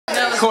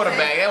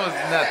quarterback. That was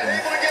nothing.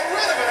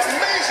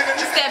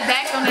 He stepped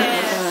back on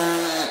that.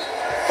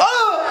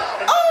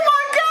 Oh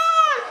my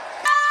God!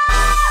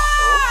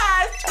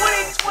 Ah, it's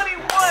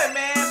 2021,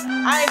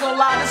 man. I ain't gonna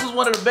lie, this was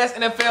one of the best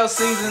NFL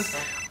seasons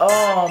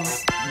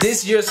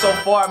this year so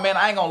far, man.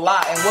 I ain't gonna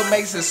lie. And what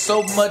makes it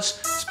so much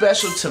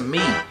special to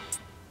me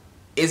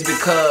is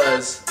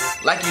because,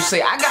 like you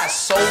say, I got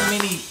so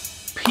many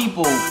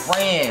people,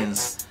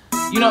 friends,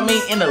 you know what I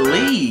mean, in the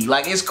league.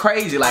 Like, it's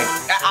crazy. Like,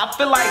 I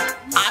feel like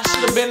I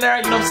should have been there,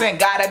 you know what I'm saying?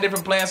 God had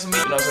different plans for me,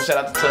 you know what I'm saying?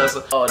 Shout out to Tulsa.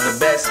 The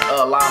best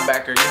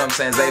linebacker, you know what I'm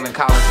saying? Zayvon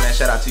Collins, man,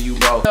 shout out to you,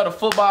 bro. You know, the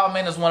football,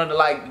 man, is one of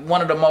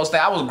the most,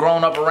 I was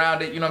growing up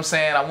around it, you know what I'm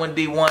saying? I went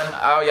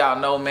D1, all y'all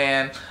know,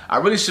 man. I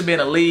really should be in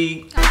the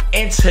league.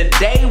 And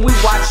today, we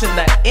watching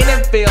the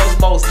NFL's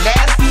most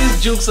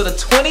nastiest jukes of the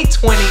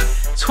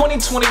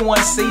 2020-2021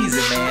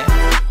 season, man.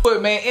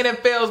 But, man,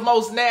 NFL's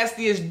most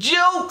nastiest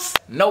jukes.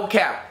 No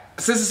cap.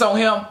 Since it's on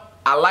him,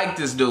 I like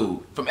this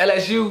dude. From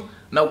LSU,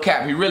 no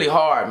cap. He really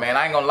hard, man.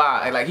 I ain't gonna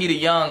lie. Like, he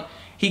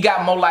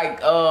got more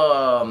like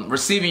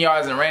receiving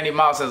yards than Randy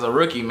Moss as a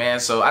rookie,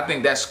 man. So I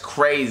think that's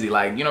crazy.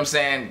 Like, you know what I'm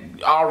saying?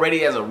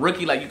 Already as a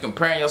rookie, like, you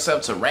comparing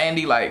yourself to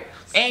Randy, like,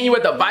 and you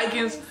with the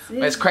Vikings.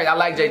 Man, it's crazy. I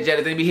like Jay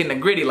Jettis. They be hitting the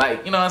gritty,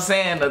 like, you know what I'm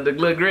saying? The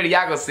little gritty,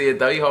 y'all gonna see it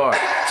though. He hard.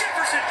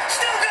 Jefferson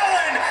still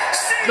going.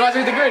 Watch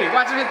him hit the gritty.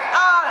 Watch him hit.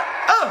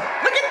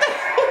 Look at that.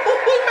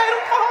 He made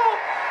him fall.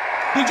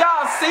 Did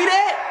y'all see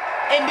that?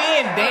 And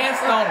then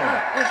danced on him.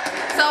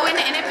 So in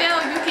the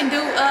NFL, you can do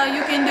the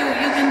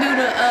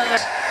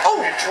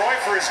Oh, and Troy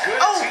for as good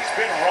as he's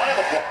been running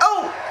the ball.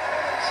 Oh,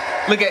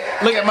 look at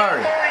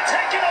Murray.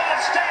 Taking off,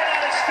 staying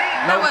on his feet.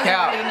 No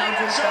cap. really no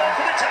juice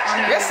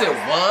though. Yes, it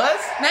was.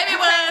 Maybe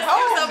it was. It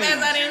was so fast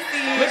I didn't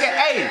see it. Look at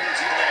A.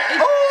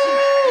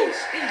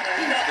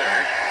 Another.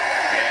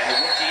 And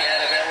the rookie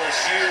out of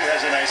LSU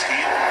has a nice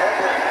feed.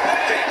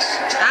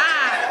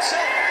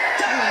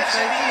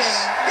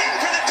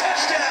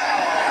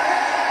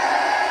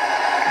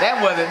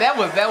 That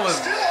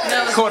was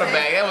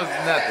quarterback. That was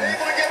nothing.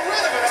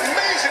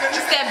 He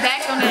stepped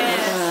back on that.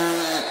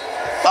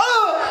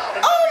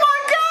 Oh my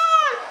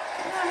God!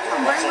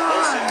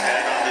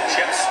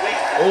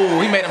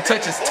 Oh, he made him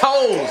touch his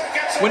toes.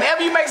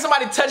 Whenever you make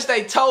somebody touch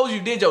their toes, you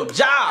did your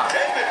job.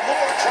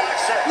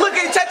 Look,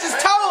 he touched his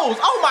toes.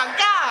 Oh my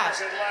God!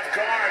 Left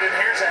guard, and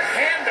here's a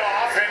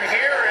handoff, and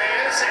here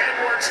is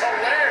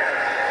Edwards-Helaire.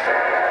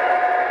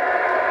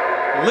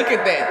 Look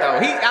at that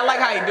though. I like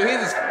how he do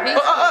his.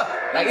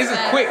 Like this is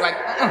quick. Like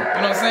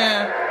you know what I'm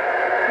saying?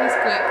 He's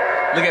quick.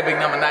 Look at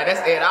big number 9. That's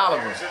Ed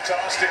Oliver. There's a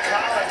toss to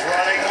Collins,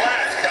 running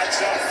left,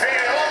 cuts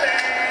upfield,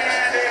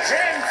 and it's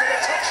in for the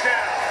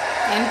touchdown.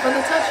 In for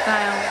the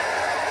touchdown.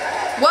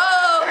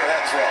 Whoa! Look at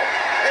that throw.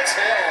 It's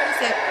held.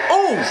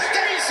 Oh!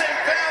 Decent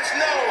bounce,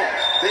 no.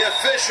 The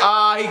official.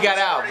 He got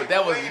out, but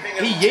that was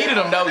he yeeted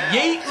him though.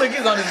 Yeet! Look,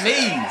 he's on his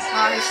knees.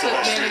 Oh, he shook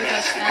barely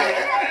touchdown.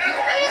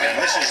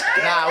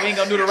 Nah, we ain't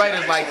gonna do the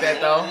Raiders like that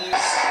though.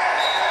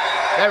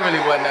 That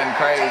really wasn't nothing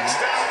crazy. Nice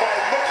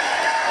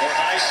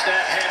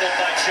snap handled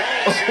by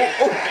Jones,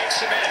 who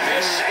makes a man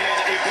miss in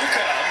Ibuka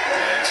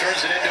and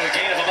turns it into a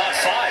gain of about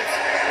 5.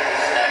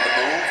 On the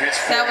move, it's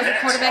That was a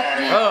quarterback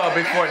thing.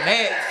 Big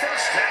Fournette.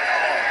 First down.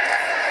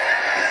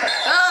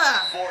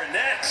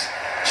 Fournette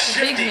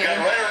shifting right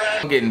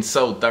around. I'm getting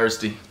so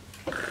thirsty.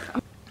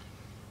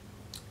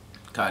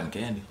 Cotton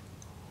candy.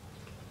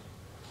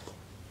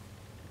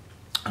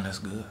 And that's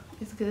good.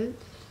 It's good.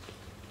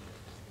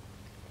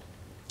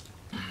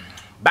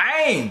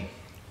 Bang!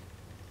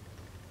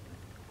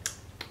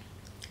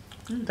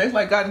 Tastes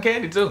like cotton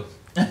candy too.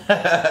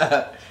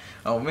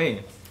 Oh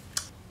me.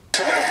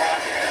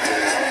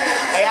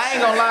 Hey, I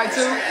ain't gonna lie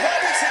too.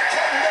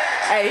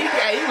 Hey,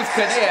 he was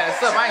cutting their ass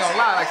up. I ain't gonna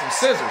lie, like some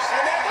scissors.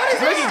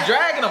 Look, he's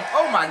dragging them.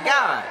 Oh my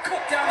God.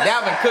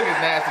 Dalvin Cook is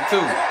nasty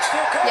too.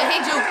 Yeah,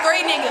 he juked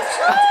 3 niggas.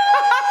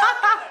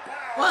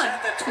 1.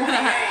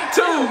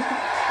 2.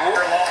 Oh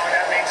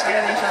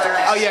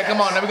Oh yeah,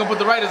 come on. Now we gonna put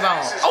the Raiders on.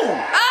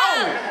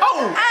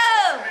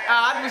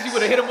 I wish he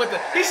would have hit him with the.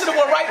 He should have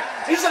went right.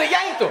 He should have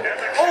yanked him.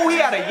 Oh, he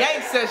had a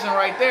yank session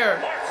right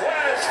there.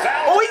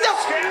 Oh, he shook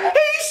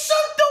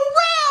the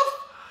ref.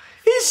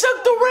 He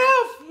shook the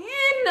ref.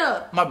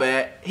 My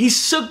bad. He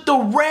shook the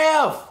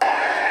ref.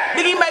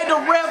 Nigga, he made the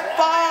ref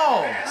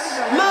fall.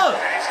 Look.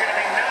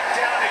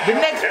 The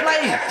next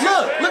play.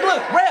 Look.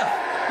 Ref.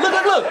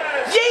 Look.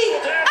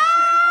 Yeet.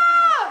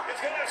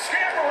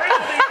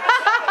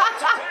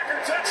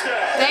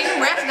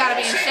 Dang, refs gotta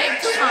be in shape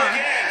too, huh?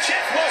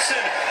 Jeff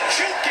Wilson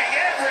juking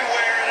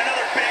everywhere, and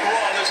another big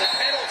run. There's a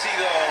penalty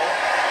though.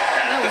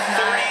 That was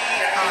nice.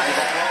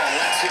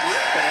 Lets it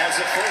rip and has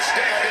a first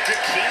down to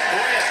Jakeem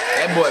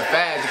Grant. That boy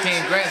fast.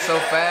 Jakeem Grant so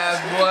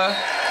fast, boy.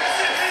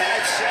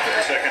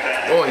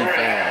 Boy, he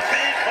fast.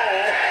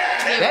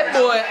 That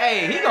boy,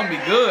 hey, he gonna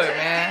be good,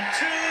 man.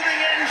 To the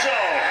end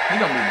zone.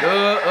 He gonna be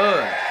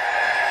good.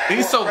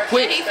 He's so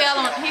quick. He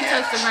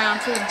touched the ground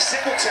too.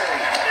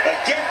 Singletary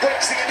again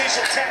breaks the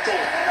initial tackle.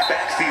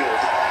 Backfield.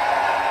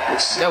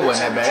 That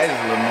wasn't that bad. That is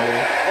a little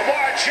move.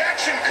 Lamar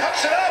Jackson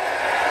cuts it up.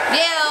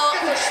 Yeah,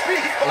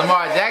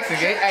 Lamar Jackson,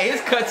 hey,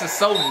 his cuts are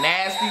so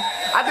nasty.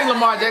 I think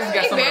Lamar Jackson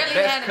got some of the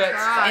best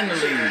cuts in the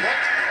league.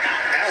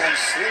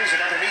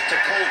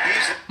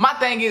 My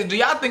thing is, do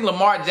y'all think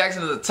Lamar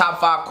Jackson is a top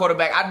 5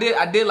 quarterback? I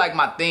did like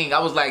my thing. I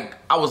was like,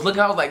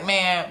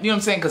 man, you know what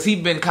I'm saying? Because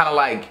he's been kind of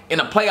like, in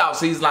the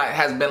playoffs,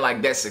 has been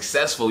like that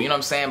successful, you know what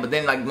I'm saying? But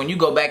then like when you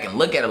go back and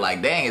look at it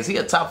like, dang, is he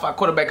a top 5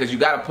 quarterback? Because you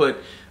got to put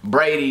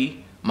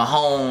Brady,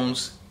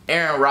 Mahomes,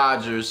 Aaron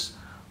Rodgers,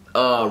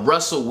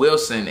 Russell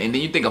Wilson, and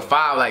then you think of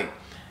 5, like,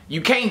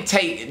 you can't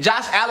take,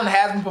 Josh Allen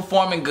has been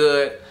performing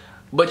good,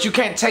 but you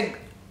can't take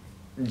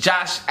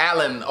Josh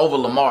Allen over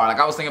Lamar. Like,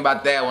 I was thinking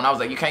about that when I was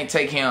like, you can't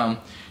take him.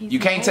 You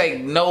can't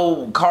take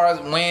no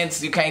Carson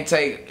Wentz. You can't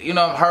take, you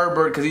know,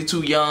 Herbert because he's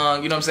too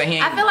young. You know what I'm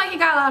saying? I feel like he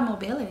got a lot of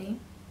mobility.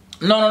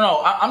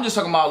 No. I'm just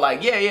talking about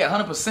like, yeah,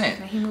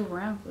 100%. He move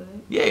around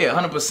good. Yeah,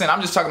 100%.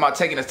 I'm just talking about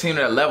taking his team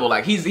to that level.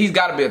 Like, he's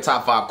got to be a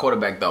top 5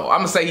 quarterback though. I'm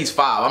gonna say he's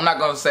 5. I'm not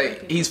gonna say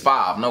he's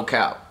 5. No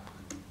cap.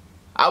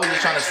 I was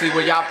just trying to see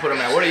where y'all put him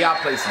at. Where do y'all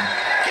place him?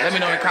 Let me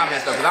know in the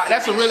comments though, because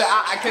that's what really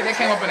that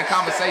came up in the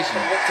conversation.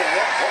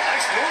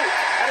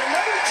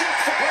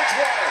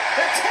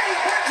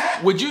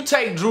 Would you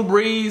take Drew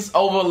Brees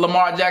over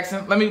Lamar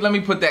Jackson? Let me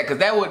put that, because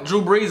that would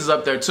Drew Brees is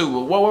up there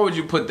too. But where would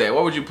you put that?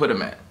 Where would you put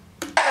him at?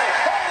 5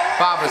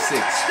 or 6?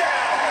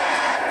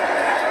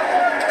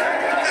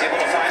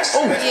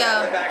 Oh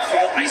yeah.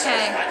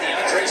 Okay.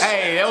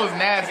 Hey, that was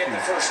nasty.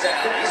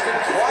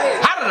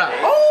 How did I?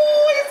 Oh,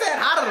 he said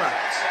how did I?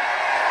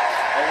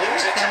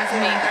 That was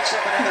me.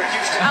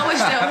 I wish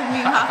that was me.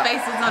 My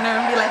face was on there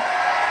and be like.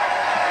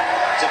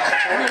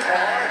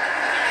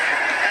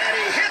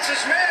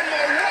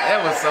 That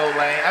was so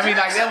lame. I mean,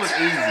 like, that was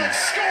easy.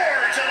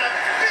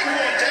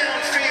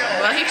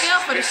 Well, he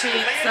fell for the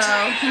shit, so.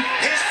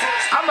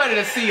 I'm ready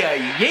to see a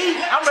yeet.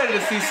 I'm ready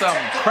to see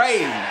something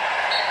crazy.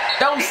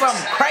 Throw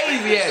something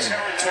crazy at me.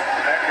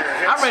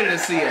 I'm ready to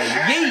see a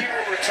yeet.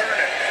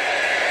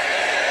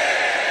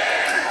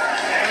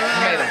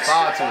 Made him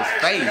fall to his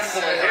face.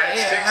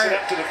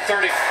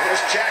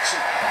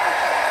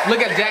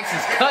 Look at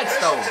Jackson's cuts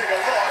though.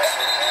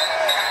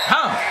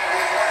 Huh?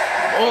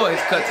 Oh,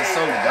 his cuts are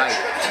so light.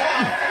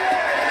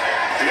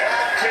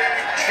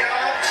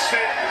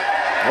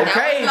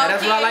 Okay,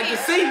 that's what I like to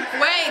see.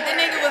 Wait, the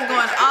nigga was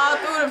going all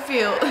through the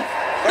field.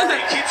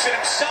 Murray keeps it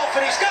himself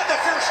and he's got the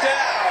first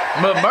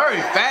down. But Murray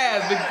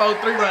fast, big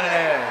 4-3 running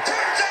ass.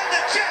 Turns on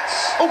the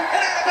Jets. Oh.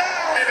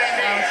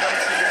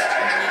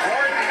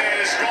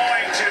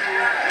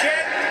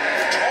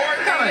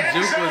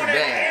 Jukes was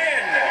bad.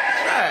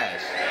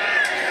 Trash.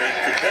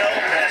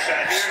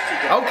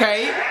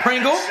 Okay,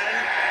 Pringle.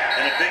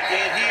 And a big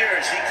gain here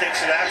as he takes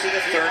it out to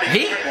the 30.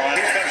 Here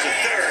comes the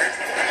third.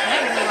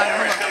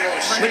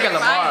 Look at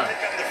Lamar.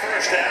 The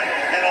first down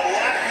and a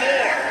lot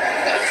more.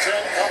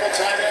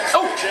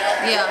 Oh,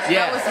 yeah.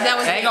 That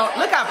was hang on.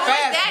 Look how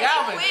fast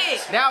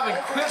Dalvin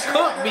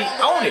Cook be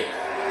on it.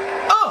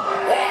 Oh,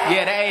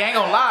 yeah. That ain't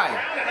gonna lie.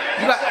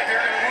 You got.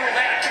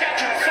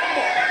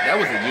 That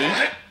was a yeet.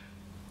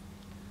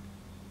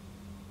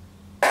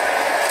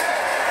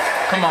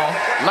 Come on.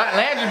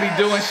 Landry be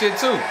doing shit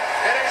too.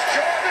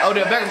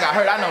 Odell Beckham got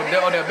hurt. I know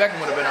Odell Beckham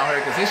would have been on her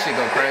because his shit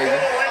go crazy.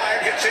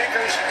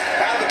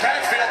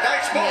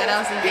 Yeah, that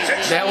was a big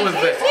deal. That was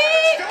the.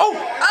 Oh!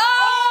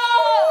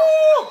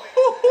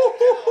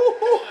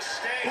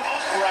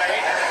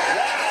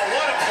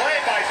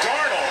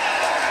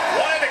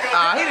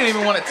 He didn't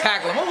even want to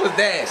tackle him. What was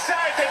that?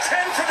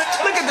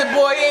 Look at the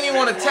boy. He didn't even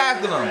want to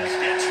tackle him.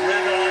 Gets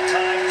rid on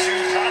time to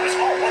Thomas.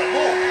 Oh, what a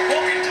move.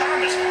 Logan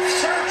Thomas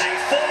surging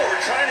forward,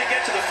 trying to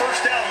get to the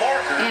first down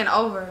marker. And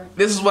over.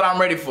 This is what I'm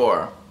ready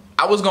for.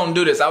 I was going to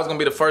do this. I was going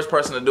to be the first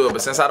person to do it.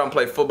 But since I don't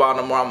play football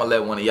no more, I'm going to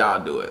let one of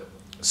y'all do it.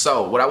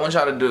 So, what I want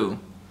y'all to do,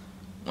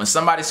 when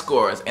somebody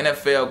scores,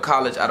 NFL,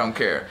 college, I don't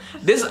care.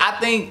 This, I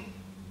think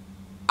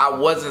I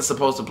wasn't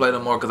supposed to play no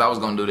more because I was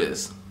going to do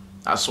this.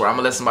 I swear, I'm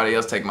going to let somebody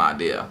else take my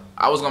idea.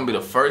 I was going to be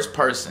the first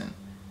person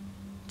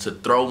to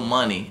throw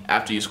money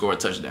after you score a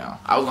touchdown.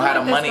 I was going to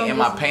have the money in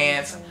my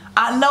pants.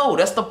 I know,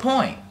 that's the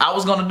point. I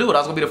was going to do it. I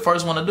was going to be the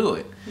first one to do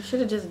it. You should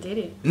have just did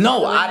it.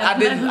 No, I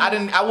didn't.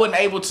 I wasn't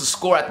able to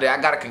score after that.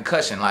 I got a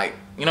concussion. Like,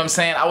 you know what I'm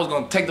saying? I was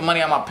going to take the money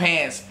out of my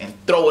pants and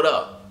throw it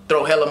up.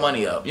 Throw hella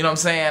money up. You know what I'm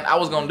saying? I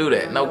was going to do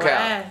that. No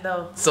cap.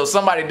 So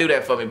somebody do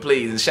that for me,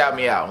 please, and shout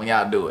me out when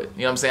y'all do it.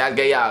 You know what I'm saying? I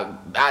gave y'all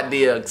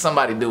idea.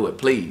 Somebody do it,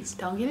 please.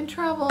 Don't get in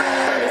trouble.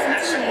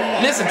 Listen to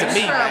me. Listen to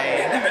me,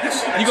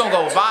 man. You going to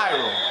go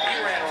viral.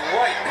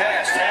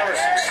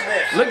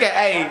 Look at,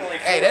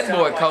 hey, that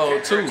boy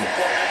cold, too.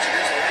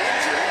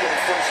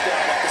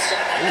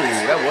 Ooh,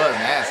 that was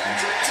nasty.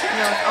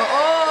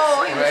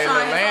 He was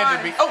trying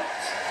hard. Oh.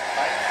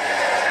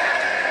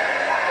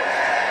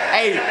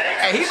 Hey,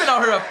 he been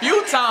on here a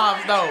few times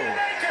though. Look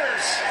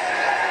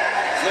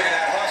at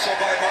that hustle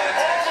by Mike.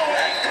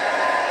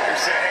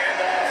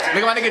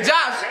 Look at my nigga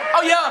Josh.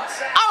 Oh yeah.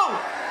 Oh.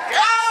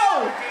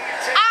 Oh.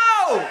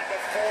 Oh.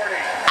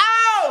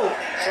 Oh.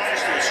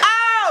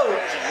 Oh.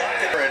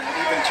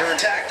 Even turn.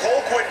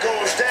 Colquitt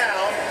goes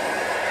down.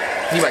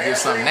 He about to do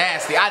something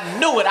nasty. I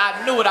knew it.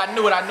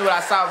 I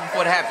saw it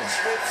before it happened.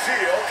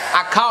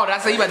 I called it. I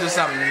said he about to do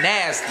something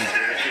nasty.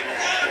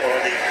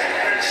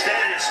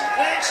 Instead, it's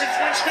Wentz, and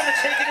Wentz going to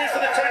take it in for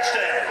the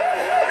touchdown.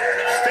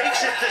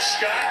 Fakes it to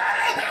Scott.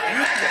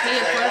 He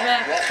a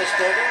quarterback.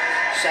 Roethlisberger,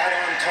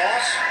 sidearm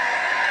toss.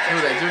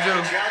 Who's that, Juju?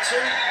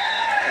 Johnson.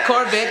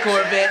 Corvette.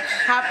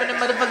 Hop in the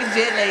motherfucking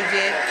jet,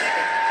 jet.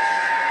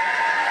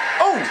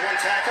 Oh! One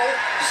tackle.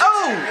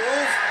 Oh!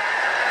 Move.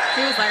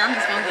 He was like, I'm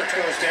just gonna get Wentz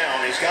goes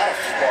down. He's got a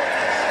spark.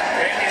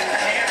 Bacon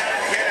cannot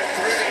get it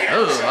through the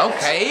end zone. Oh,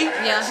 okay.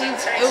 Yeah, he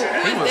was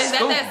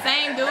that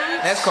same dude?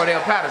 That's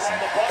Cordell Patterson.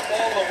 The butt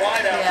ball, the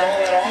wideout, Yeah,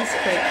 roll that off. he's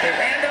pretty cool.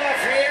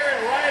 Handoff here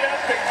and right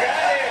up the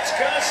gut. It's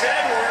Gus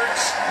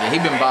Edwards. Yeah, he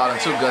been balling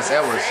too, Gus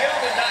Edwards.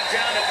 Field and knocked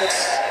down at the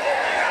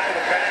out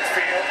of the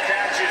backfield.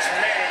 Catch is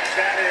made.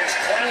 That is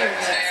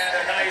Clemens and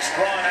a nice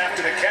run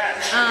after the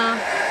catch.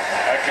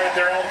 At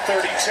their own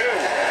 32. So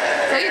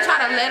you try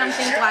to let them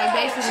think like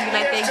basically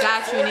like they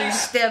got you and then you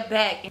step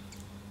back.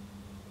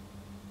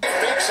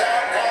 Fakes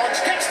out.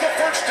 Collins gets the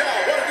first down.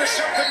 What a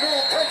deceptive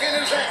move. Breaking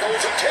his ankles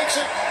and takes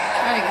it. I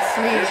think it's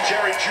sweet. Here's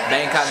Jerry Jukes.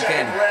 They ain't cotton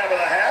candy. Grab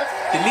of the half.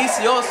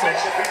 Delicioso.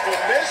 Makes the people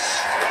miss.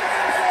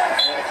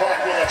 And the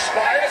clock will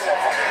expire.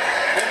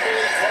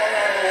 Kimberly caught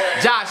on the way.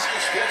 Josh.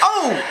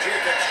 Oh!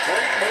 Jacobs,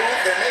 great move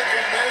to make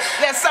him miss.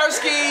 That's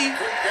Sersky. Couldn't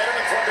get him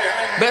from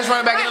behind. Best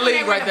running back in the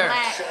league right there.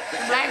 The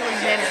black was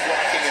better.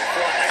 Blocking in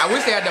front. I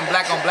wish they had them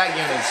black on black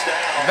units.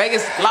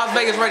 Las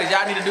Vegas Raiders,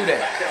 y'all need to do that.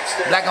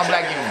 Black on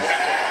black units.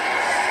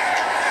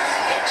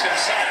 Hooks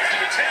inside to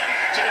the 10,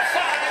 to the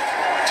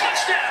 5.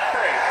 Touchdown.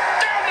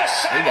 Down the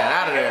side. He got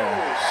out of there.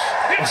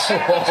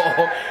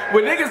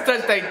 When niggas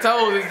touch their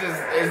toes,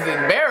 it's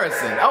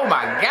embarrassing. Oh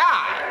my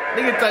God.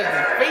 Niggas touch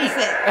his feet.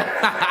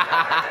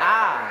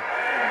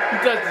 He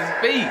touched his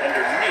feet.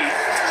 Underneath.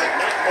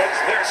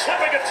 They're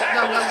slipping a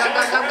tackle. Go.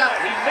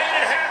 He made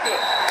it happen.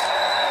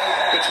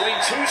 Between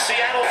two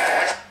Seattle.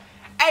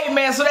 Hey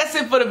man, so that's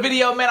it for the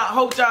video, man. I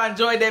hope y'all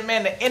enjoyed that,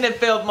 man. The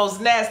NFL's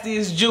most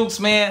nastiest Jukes,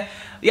 man.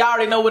 Y'all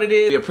already know what it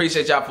is. We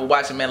appreciate y'all for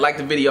watching, man. Like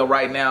the video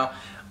right now.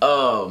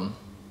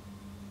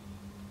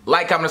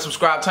 Like, comment, and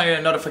subscribe. Turn on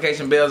the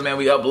notification bells, man.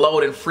 We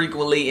uploading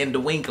frequently and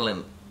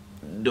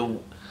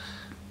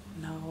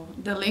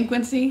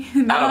Delinquency?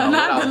 No, I don't know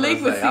not what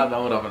delinquency. I don't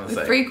know what I'm gonna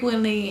say.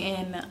 Frequently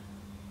and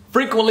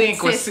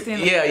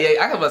consistently.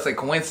 Yeah. I was about to say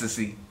coincidence.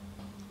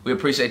 We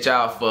appreciate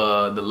y'all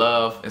for the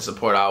love and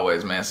support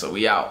always, man. So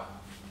we out.